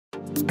Here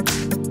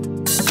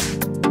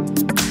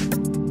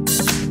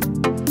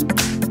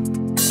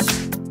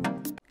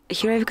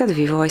I've got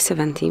VIVO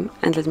Y70,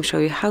 and let me show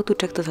you how to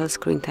check total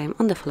screen time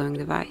on the following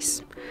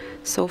device.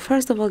 So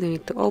first of all, you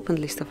need to open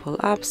list of all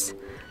apps,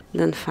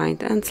 then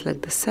find and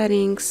select the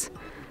settings.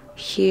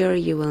 Here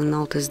you will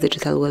notice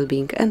digital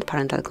well-being and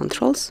parental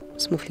controls,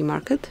 smoothly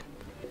marked.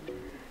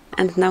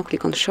 And now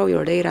click on show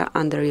your data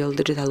under your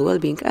digital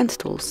well-being and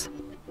tools.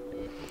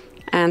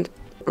 And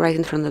right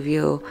in front of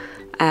you,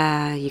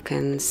 you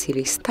can see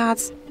the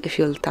stats. If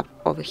you'll tap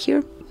over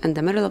here in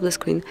the middle of the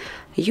screen,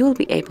 you will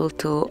be able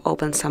to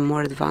open some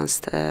more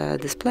advanced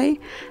display,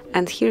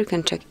 and here you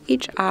can check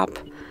each app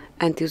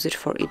and use it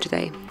for each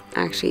day.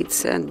 Actually,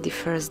 it's the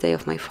first day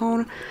of my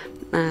phone,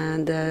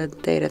 and the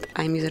day that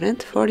I'm using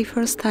it for the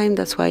first time.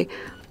 That's why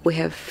we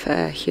have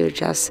here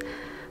just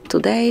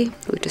today,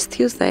 which is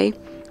Tuesday,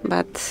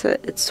 but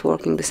it's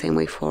working the same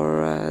way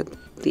for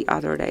the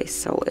other days.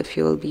 So if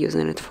you will be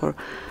using it for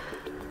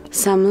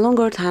some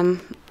longer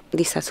time,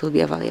 these stats will be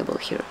available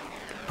here.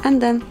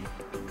 And then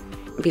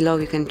below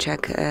you can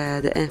check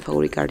the info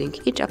regarding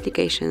each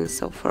application.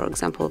 So for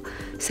example,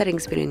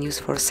 settings been in use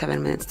for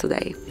 7 minutes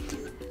today.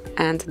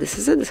 And this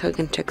is it. This is how you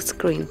can check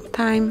screen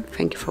time.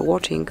 Thank you for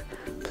watching.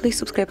 Please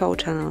subscribe our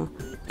channel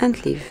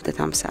and leave the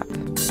thumbs up.